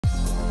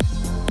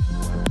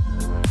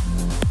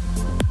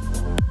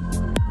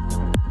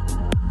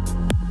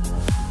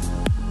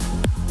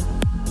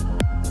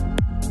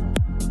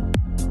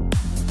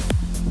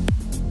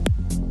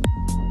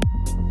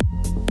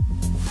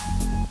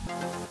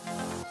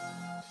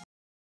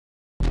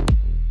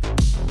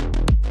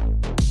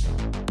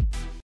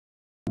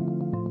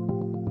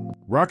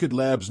Rocket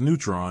Lab's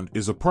Neutron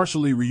is a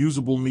partially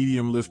reusable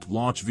medium-lift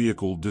launch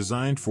vehicle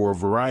designed for a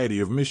variety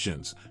of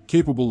missions,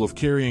 capable of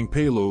carrying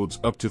payloads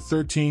up to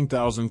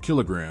 13,000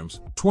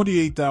 kilograms,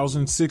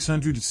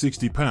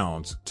 28,660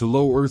 pounds, to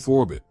low Earth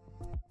orbit.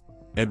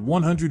 At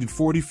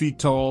 140 feet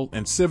tall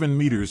and 7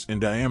 meters in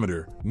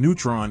diameter,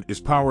 Neutron is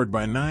powered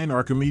by 9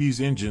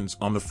 Archimedes engines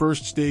on the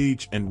first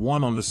stage and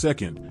 1 on the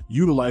second,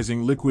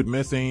 utilizing liquid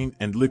methane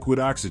and liquid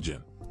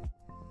oxygen.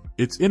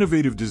 Its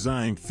innovative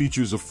design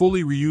features a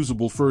fully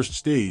reusable first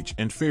stage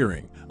and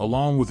fairing,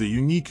 along with a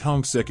unique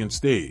hung second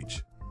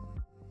stage.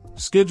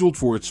 Scheduled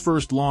for its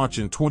first launch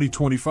in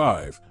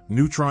 2025,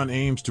 Neutron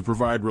aims to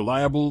provide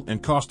reliable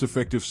and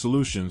cost-effective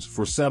solutions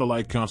for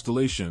satellite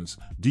constellations,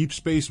 deep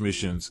space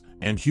missions,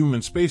 and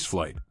human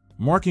spaceflight,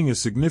 marking a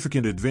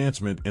significant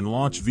advancement in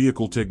launch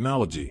vehicle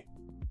technology.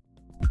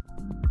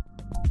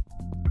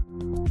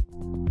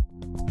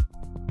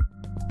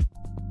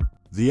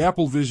 The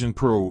Apple Vision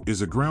Pro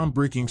is a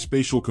groundbreaking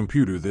spatial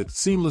computer that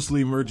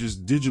seamlessly merges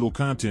digital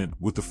content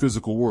with the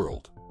physical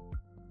world.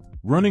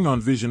 Running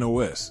on Vision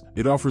OS,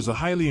 it offers a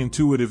highly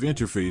intuitive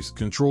interface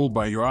controlled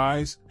by your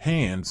eyes,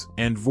 hands,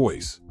 and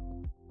voice.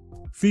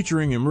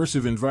 Featuring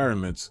immersive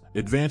environments,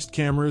 advanced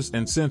cameras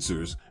and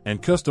sensors,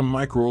 and custom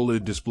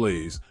micro-OLED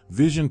displays,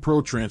 Vision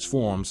Pro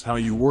transforms how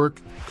you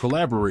work,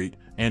 collaborate,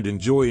 and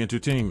enjoy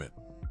entertainment.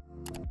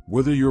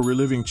 Whether you're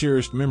reliving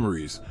cherished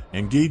memories,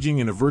 engaging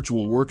in a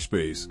virtual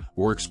workspace,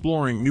 or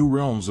exploring new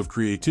realms of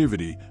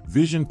creativity,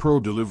 Vision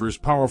Pro delivers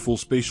powerful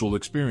spatial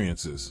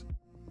experiences.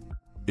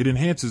 It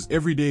enhances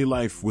everyday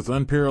life with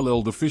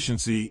unparalleled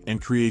efficiency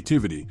and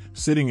creativity,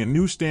 setting a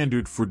new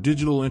standard for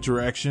digital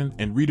interaction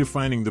and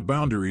redefining the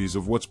boundaries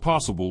of what's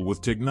possible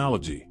with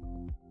technology.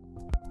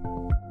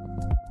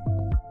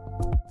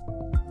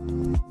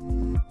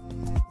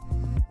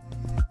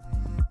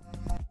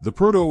 The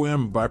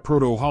Proto-M by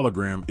Proto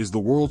hologram is the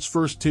world's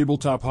first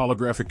tabletop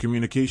holographic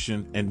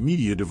communication and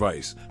media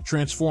device,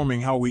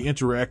 transforming how we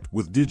interact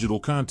with digital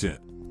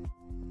content.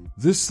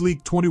 This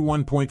sleek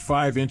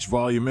 21.5-inch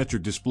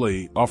volumetric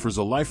display offers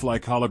a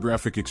lifelike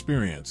holographic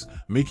experience,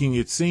 making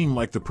it seem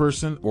like the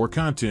person or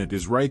content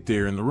is right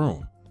there in the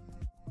room.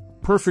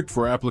 Perfect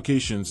for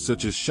applications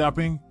such as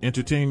shopping,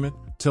 entertainment,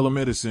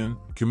 telemedicine,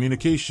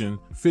 communication,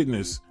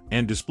 fitness,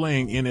 and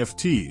displaying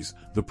NFTs,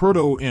 the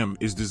Proto-M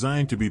is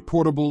designed to be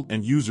portable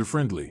and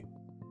user-friendly.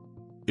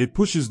 It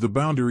pushes the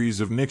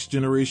boundaries of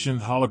next-generation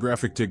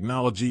holographic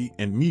technology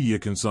and media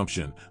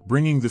consumption,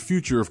 bringing the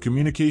future of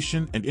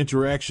communication and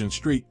interaction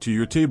straight to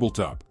your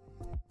tabletop.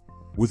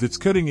 With its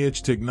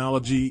cutting-edge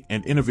technology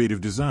and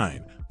innovative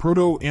design,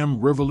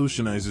 Proto-M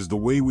revolutionizes the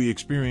way we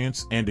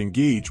experience and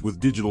engage with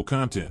digital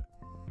content.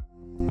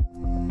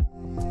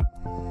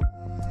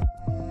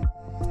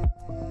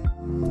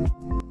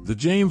 The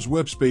James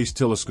Webb Space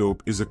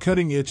Telescope is a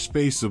cutting-edge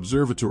space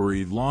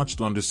observatory launched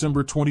on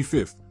December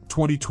 25,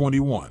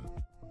 2021.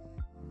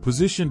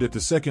 Positioned at the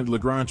second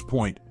Lagrange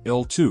point,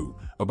 L2,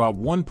 about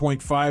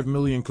 1.5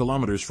 million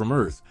kilometers from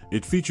Earth,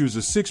 it features a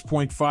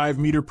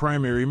 6.5-meter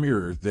primary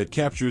mirror that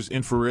captures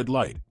infrared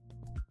light.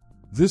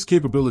 This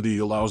capability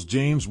allows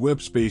James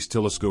Webb Space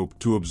Telescope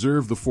to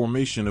observe the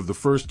formation of the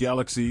first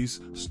galaxies,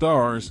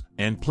 stars,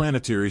 and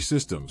planetary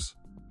systems.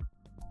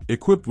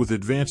 Equipped with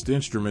advanced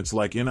instruments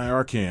like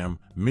NIRCam,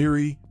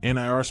 MIRI,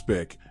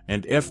 NIRSpec,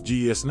 and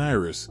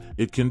FGS-NIRIS,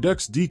 it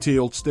conducts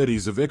detailed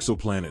studies of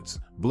exoplanets,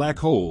 black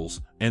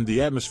holes, and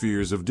the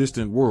atmospheres of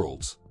distant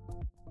worlds.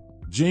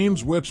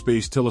 James Webb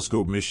Space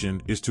Telescope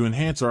mission is to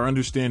enhance our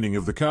understanding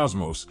of the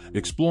cosmos,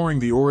 exploring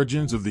the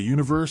origins of the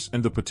universe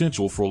and the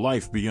potential for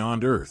life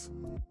beyond Earth.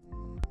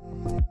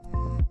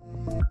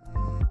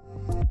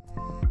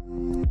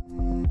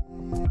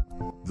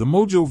 The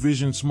Mojo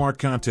Vision Smart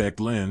Contact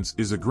Lens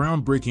is a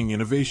groundbreaking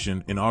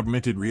innovation in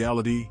augmented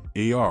reality,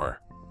 AR.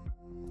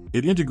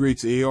 It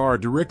integrates AR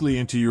directly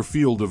into your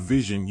field of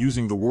vision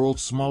using the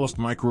world's smallest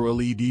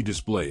micro-LED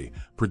display,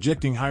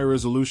 projecting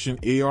high-resolution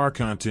AR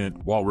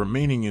content while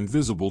remaining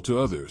invisible to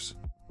others.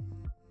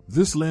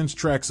 This lens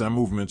tracks eye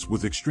movements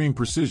with extreme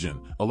precision,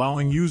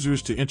 allowing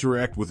users to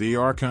interact with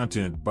AR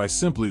content by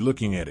simply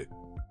looking at it.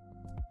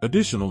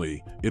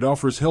 Additionally, it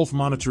offers health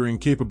monitoring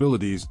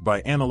capabilities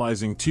by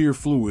analyzing tear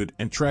fluid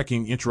and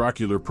tracking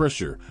intraocular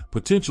pressure,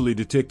 potentially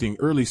detecting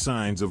early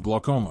signs of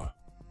glaucoma.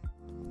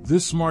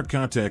 This smart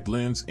contact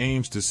lens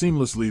aims to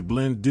seamlessly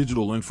blend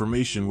digital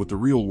information with the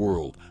real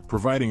world,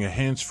 providing a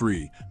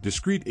hands-free,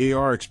 discreet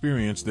AR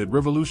experience that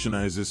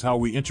revolutionizes how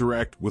we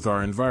interact with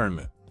our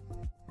environment.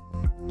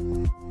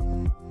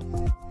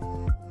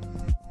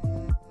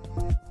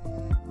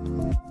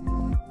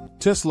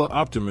 Tesla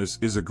Optimus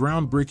is a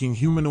groundbreaking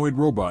humanoid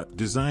robot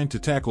designed to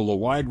tackle a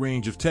wide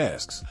range of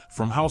tasks,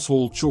 from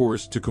household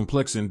chores to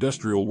complex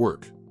industrial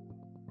work.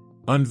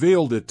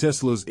 Unveiled at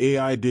Tesla's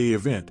AI Day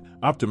event,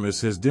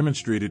 Optimus has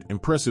demonstrated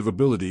impressive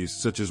abilities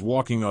such as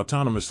walking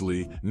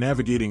autonomously,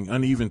 navigating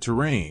uneven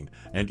terrain,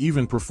 and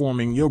even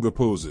performing yoga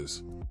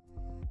poses.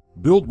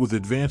 Built with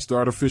advanced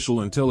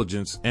artificial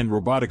intelligence and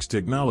robotics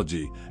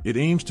technology, it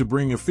aims to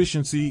bring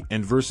efficiency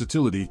and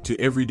versatility to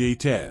everyday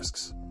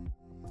tasks.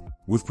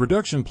 With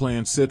production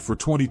plans set for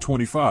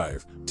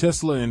 2025,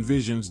 Tesla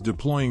envisions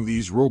deploying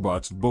these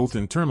robots both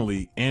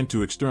internally and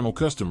to external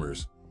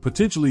customers,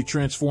 potentially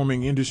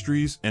transforming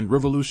industries and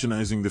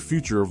revolutionizing the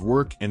future of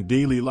work and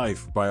daily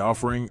life by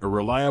offering a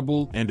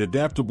reliable and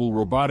adaptable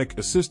robotic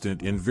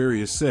assistant in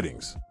various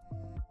settings.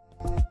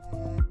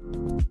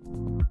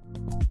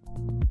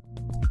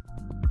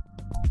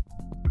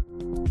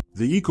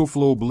 The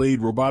EcoFlow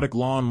Blade robotic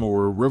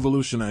lawnmower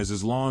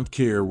revolutionizes lawn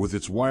care with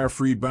its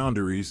wire-free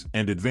boundaries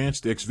and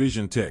advanced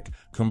X-Vision tech,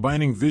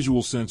 combining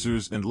visual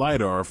sensors and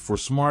LiDAR for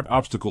smart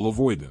obstacle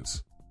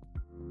avoidance.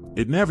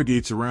 It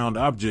navigates around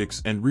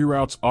objects and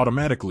reroutes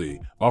automatically,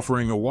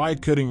 offering a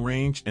wide cutting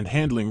range and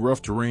handling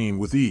rough terrain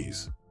with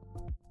ease.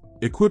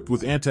 Equipped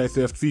with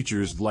anti-theft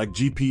features like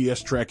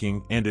GPS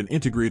tracking and an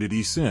integrated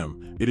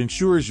eSIM, it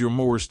ensures your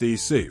mower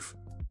stays safe.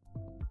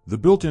 The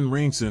built-in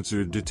rain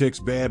sensor detects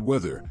bad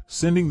weather,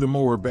 sending the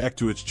mower back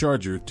to its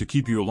charger to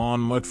keep your lawn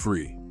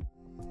mud-free.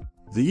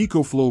 The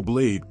EcoFlow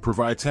Blade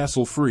provides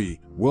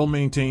hassle-free,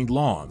 well-maintained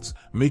lawns,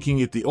 making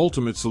it the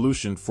ultimate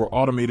solution for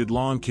automated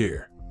lawn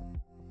care.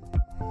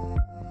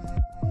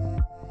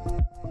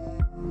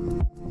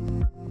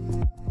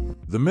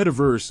 The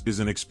Metaverse is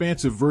an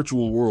expansive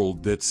virtual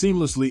world that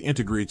seamlessly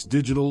integrates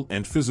digital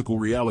and physical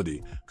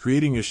reality,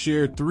 creating a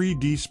shared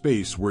 3D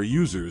space where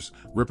users,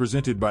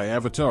 represented by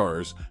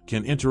avatars,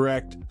 can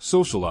interact,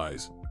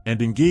 socialize,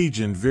 and engage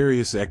in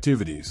various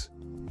activities.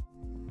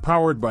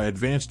 Powered by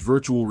advanced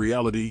virtual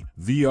reality,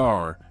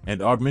 VR,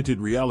 and augmented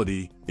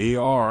reality,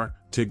 AR,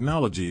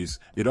 technologies,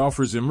 it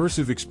offers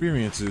immersive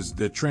experiences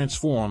that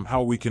transform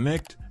how we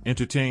connect,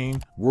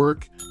 entertain,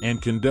 work,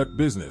 and conduct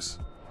business.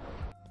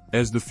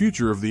 As the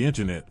future of the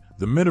internet,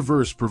 the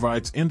Metaverse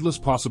provides endless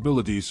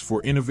possibilities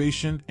for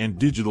innovation and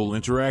digital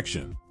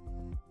interaction.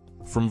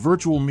 From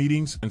virtual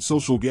meetings and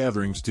social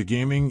gatherings to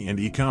gaming and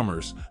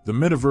e-commerce, the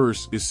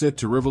Metaverse is set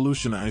to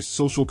revolutionize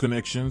social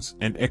connections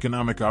and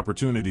economic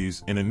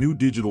opportunities in a new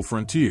digital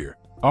frontier,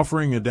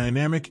 offering a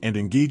dynamic and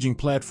engaging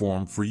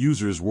platform for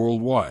users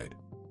worldwide.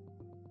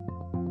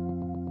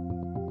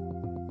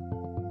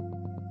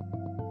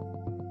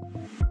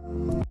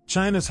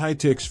 China's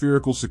high-tech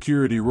spherical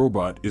security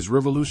robot is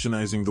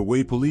revolutionizing the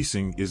way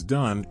policing is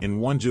done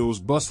in Guangzhou's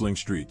bustling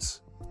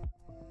streets.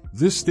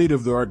 This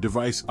state-of-the-art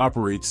device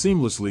operates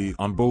seamlessly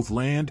on both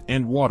land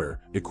and water,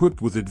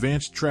 equipped with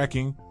advanced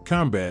tracking,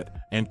 combat,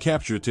 and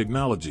capture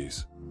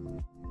technologies.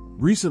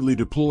 Recently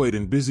deployed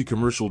in busy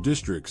commercial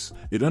districts,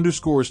 it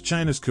underscores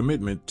China's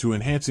commitment to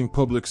enhancing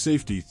public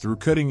safety through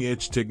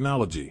cutting-edge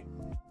technology.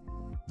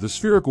 The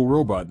spherical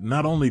robot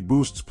not only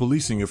boosts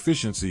policing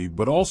efficiency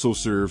but also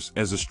serves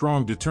as a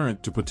strong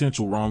deterrent to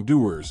potential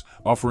wrongdoers,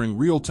 offering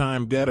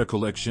real-time data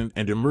collection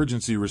and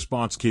emergency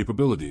response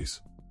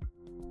capabilities.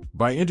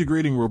 By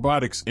integrating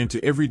robotics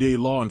into everyday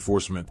law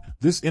enforcement,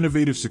 this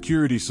innovative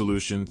security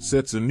solution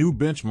sets a new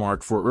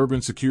benchmark for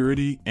urban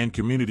security and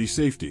community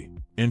safety,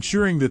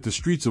 ensuring that the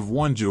streets of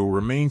Guangzhou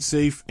remain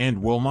safe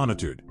and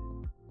well-monitored.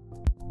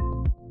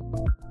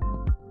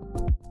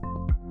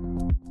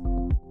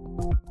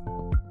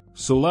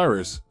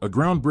 SOLARIS, a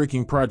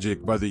groundbreaking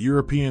project by the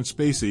European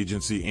Space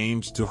Agency,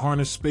 aims to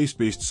harness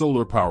space-based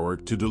solar power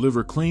to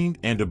deliver clean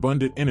and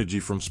abundant energy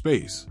from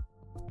space.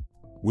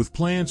 With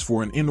plans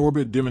for an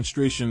in-orbit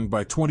demonstration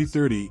by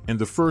 2030 and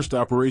the first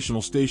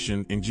operational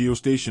station in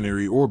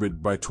geostationary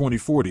orbit by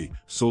 2040,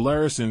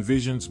 SOLARIS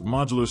envisions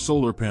modular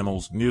solar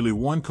panels nearly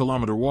 1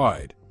 kilometer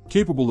wide,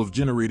 capable of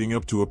generating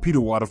up to a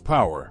petawatt of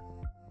power.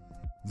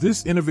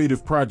 This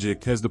innovative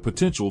project has the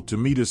potential to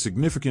meet a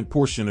significant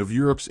portion of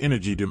Europe's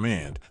energy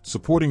demand,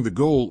 supporting the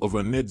goal of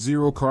a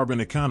net-zero carbon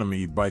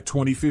economy by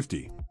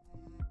 2050.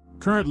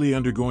 Currently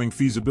undergoing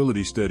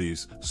feasibility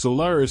studies,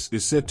 SOLARIS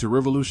is set to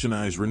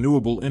revolutionize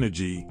renewable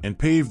energy and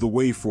pave the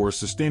way for a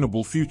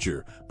sustainable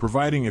future,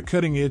 providing a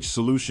cutting-edge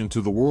solution to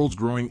the world's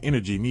growing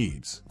energy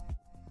needs.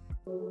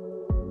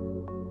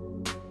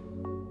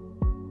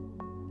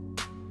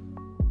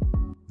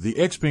 The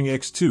XPeng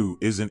X2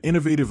 is an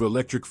innovative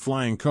electric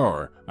flying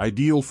car,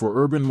 ideal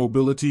for urban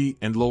mobility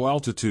and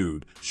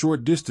low-altitude,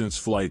 short-distance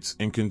flights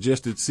in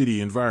congested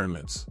city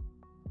environments.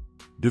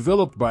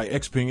 Developed by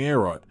XPeng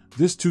X2,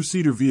 this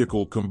two-seater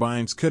vehicle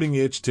combines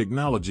cutting-edge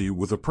technology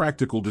with a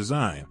practical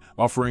design,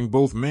 offering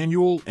both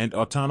manual and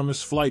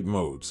autonomous flight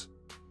modes.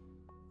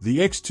 The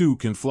X2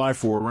 can fly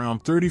for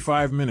around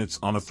 35 minutes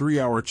on a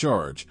 3-hour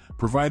charge,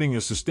 providing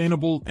a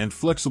sustainable and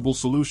flexible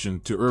solution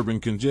to urban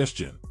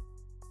congestion.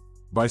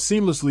 By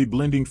seamlessly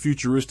blending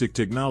futuristic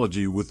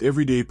technology with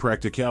everyday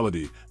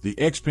practicality, the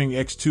XPeng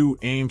X2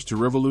 aims to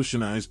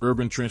revolutionize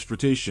urban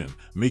transportation,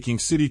 making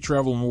city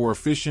travel more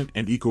efficient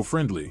and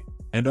eco-friendly,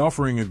 and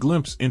offering a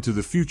glimpse into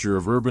the future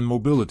of urban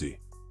mobility.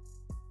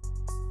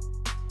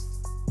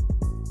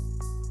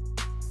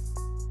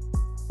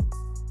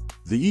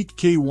 The AEKE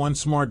K1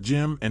 Smart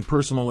Gym and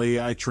Personal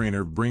AI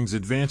Trainer brings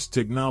advanced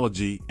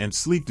technology and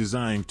sleek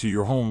design to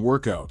your home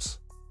workouts.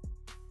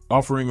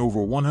 Offering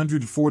over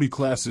 140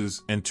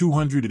 classes and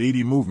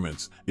 280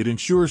 movements, it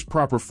ensures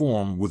proper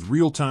form with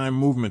real-time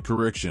movement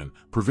correction,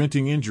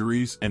 preventing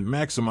injuries and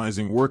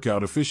maximizing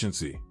workout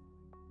efficiency.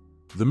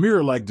 The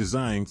mirror-like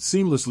design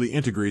seamlessly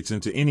integrates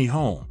into any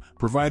home,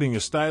 providing a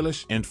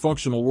stylish and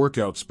functional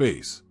workout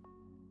space.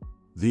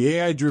 The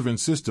AI-driven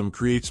system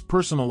creates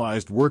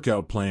personalized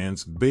workout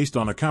plans based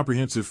on a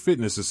comprehensive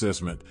fitness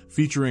assessment,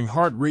 featuring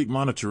heart rate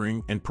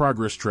monitoring and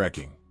progress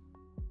tracking.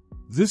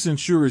 This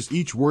ensures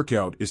each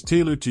workout is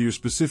tailored to your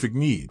specific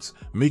needs,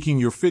 making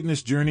your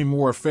fitness journey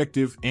more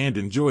effective and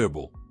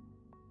enjoyable.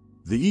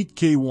 The AEKE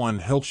K1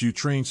 helps you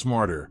train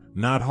smarter,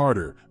 not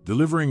harder,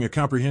 delivering a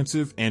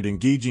comprehensive and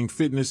engaging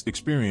fitness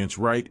experience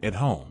right at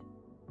home.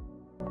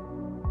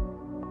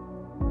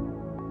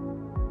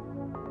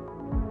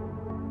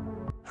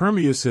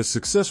 Hermeus has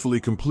successfully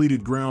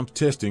completed ground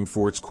testing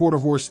for its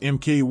Quarterhorse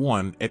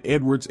Mk1 at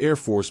Edwards Air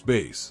Force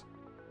Base.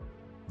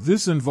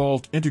 This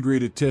involved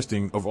integrated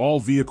testing of all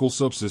vehicle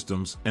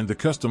subsystems and the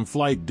custom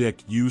flight deck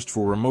used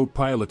for remote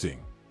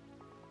piloting.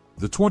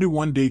 The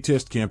 21-day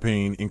test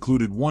campaign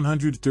included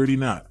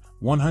 130-knot,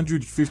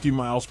 150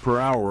 miles per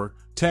hour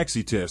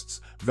taxi tests,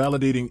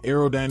 validating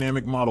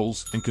aerodynamic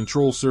models and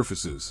control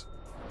surfaces.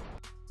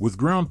 With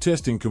ground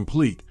testing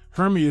complete,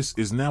 Hermeus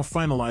is now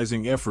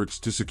finalizing efforts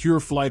to secure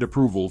flight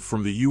approval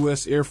from the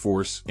U.S. Air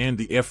Force and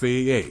the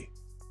FAA.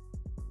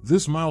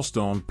 This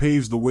milestone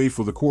paves the way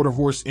for the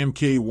Quarterhorse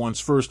Mk1's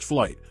first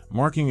flight,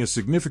 marking a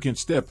significant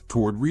step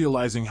toward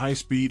realizing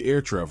high-speed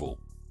air travel.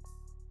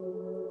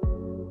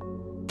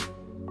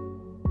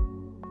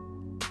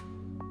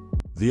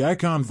 The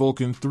Icon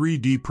Vulcan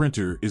 3D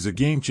printer is a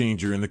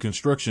game-changer in the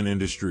construction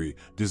industry,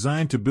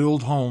 designed to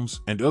build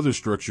homes and other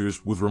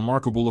structures with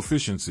remarkable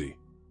efficiency.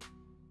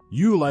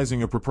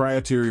 Utilizing a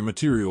proprietary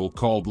material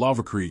called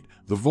lavacrete,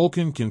 the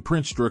Vulcan can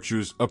print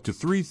structures up to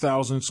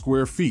 3,000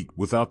 square feet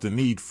without the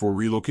need for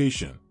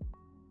relocation.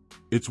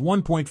 It's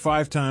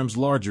 1.5 times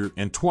larger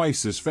and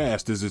twice as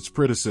fast as its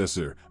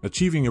predecessor,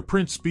 achieving a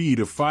print speed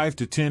of 5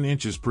 to 10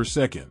 inches per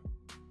second.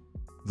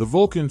 The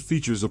Vulcan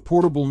features a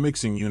portable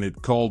mixing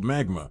unit called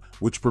Magma,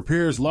 which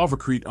prepares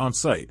lavacrete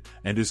on-site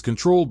and is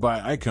controlled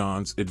by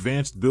Icon's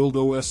advanced Build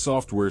OS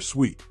software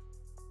suite.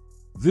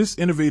 This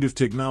innovative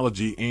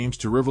technology aims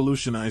to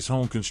revolutionize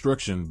home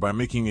construction by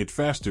making it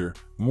faster,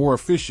 more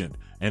efficient,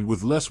 and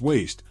with less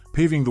waste,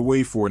 paving the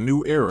way for a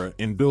new era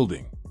in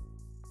building.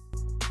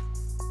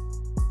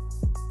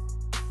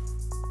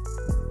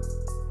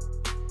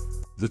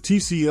 The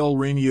TCL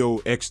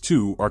RayNeo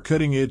X2 are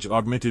cutting-edge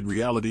augmented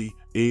reality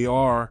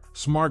 (AR)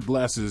 smart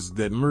glasses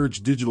that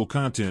merge digital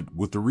content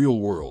with the real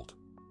world.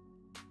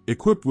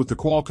 Equipped with the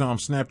Qualcomm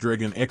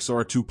Snapdragon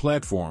XR2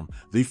 platform,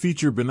 they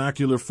feature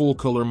binocular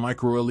full-color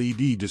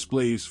micro-LED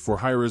displays for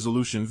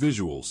high-resolution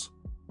visuals.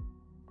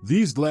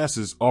 These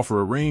glasses offer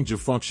a range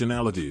of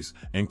functionalities,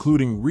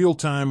 including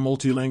real-time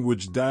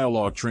multi-language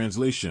dialogue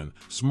translation,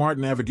 smart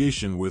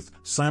navigation with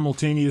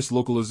simultaneous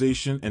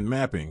localization and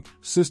mapping,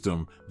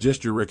 system,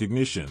 gesture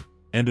recognition,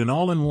 and an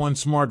all-in-one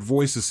smart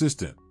voice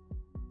assistant.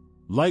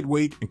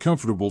 Lightweight and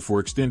comfortable for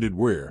extended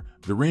wear,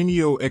 the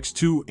RayNeo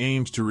X2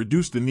 aims to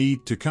reduce the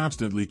need to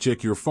constantly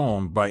check your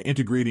phone by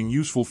integrating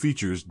useful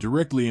features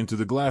directly into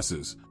the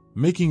glasses,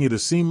 making it a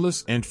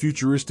seamless and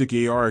futuristic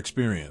AR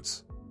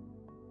experience.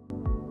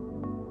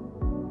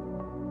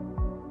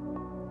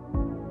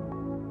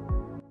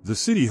 The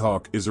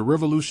CityHawk is a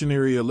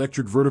revolutionary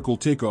electric vertical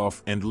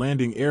takeoff and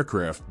landing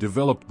aircraft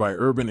developed by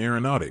Urban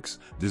Aeronautics,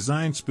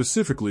 designed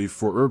specifically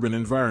for urban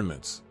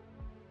environments.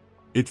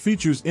 It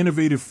features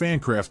innovative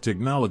fancraft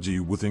technology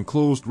with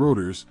enclosed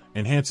rotors,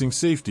 enhancing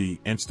safety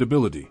and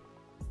stability.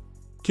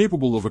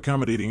 Capable of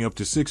accommodating up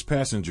to 6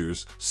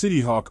 passengers,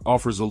 CityHawk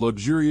offers a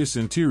luxurious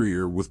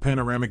interior with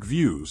panoramic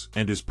views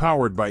and is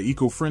powered by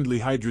eco-friendly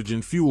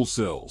hydrogen fuel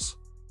cells.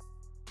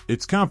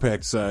 Its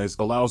compact size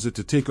allows it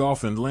to take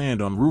off and land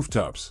on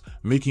rooftops,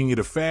 making it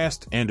a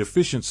fast and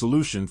efficient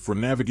solution for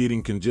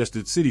navigating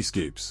congested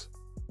cityscapes.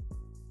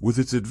 With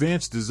its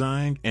advanced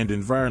design and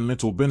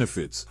environmental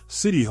benefits,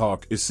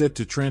 CityHawk is set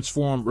to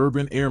transform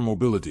urban air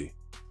mobility.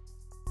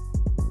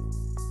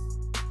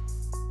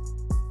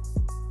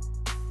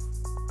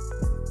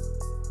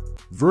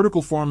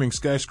 Vertical farming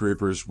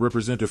skyscrapers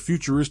represent a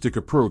futuristic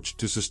approach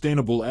to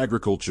sustainable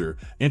agriculture,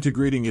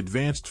 integrating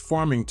advanced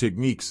farming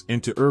techniques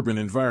into urban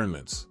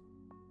environments.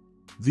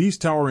 These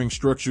towering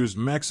structures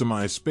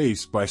maximize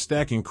space by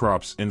stacking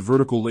crops in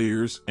vertical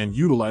layers and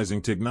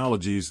utilizing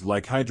technologies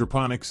like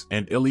hydroponics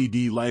and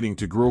LED lighting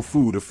to grow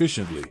food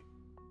efficiently.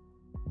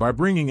 By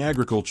bringing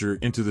agriculture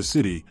into the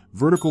city,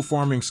 vertical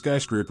farming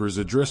skyscrapers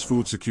address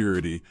food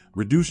security,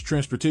 reduce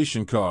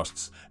transportation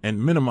costs, and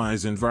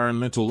minimize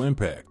environmental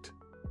impact.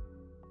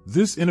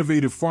 This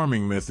innovative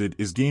farming method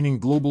is gaining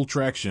global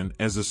traction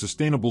as a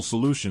sustainable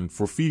solution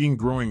for feeding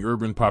growing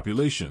urban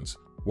populations,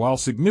 while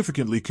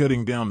significantly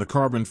cutting down the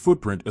carbon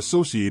footprint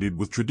associated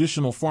with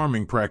traditional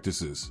farming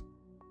practices.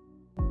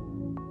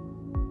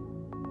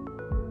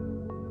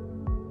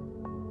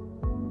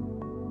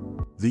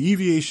 The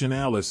Eviation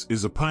Alice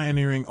is a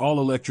pioneering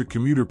all-electric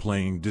commuter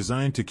plane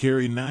designed to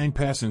carry 9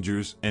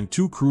 passengers and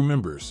 2 crew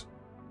members.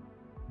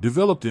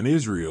 Developed in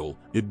Israel,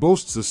 it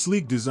boasts a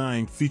sleek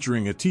design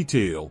featuring a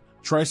T-tail,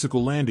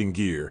 tricycle landing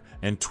gear,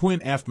 and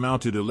twin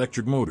aft-mounted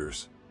electric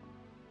motors.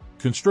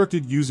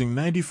 Constructed using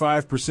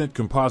 95%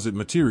 composite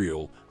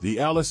material,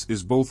 the Alice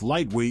is both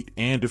lightweight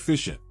and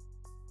efficient.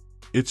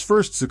 Its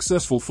first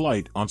successful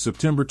flight on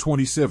September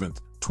 27,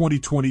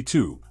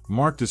 2022,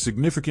 marked a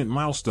significant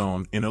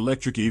milestone in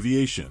electric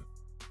aviation.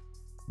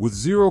 With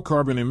zero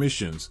carbon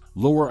emissions,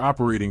 lower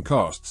operating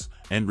costs,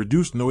 and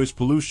reduced noise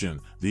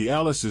pollution, the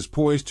Alice is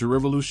poised to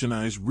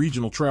revolutionize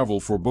regional travel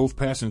for both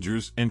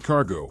passengers and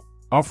cargo,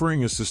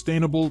 offering a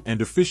sustainable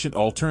and efficient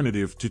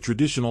alternative to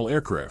traditional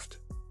aircraft.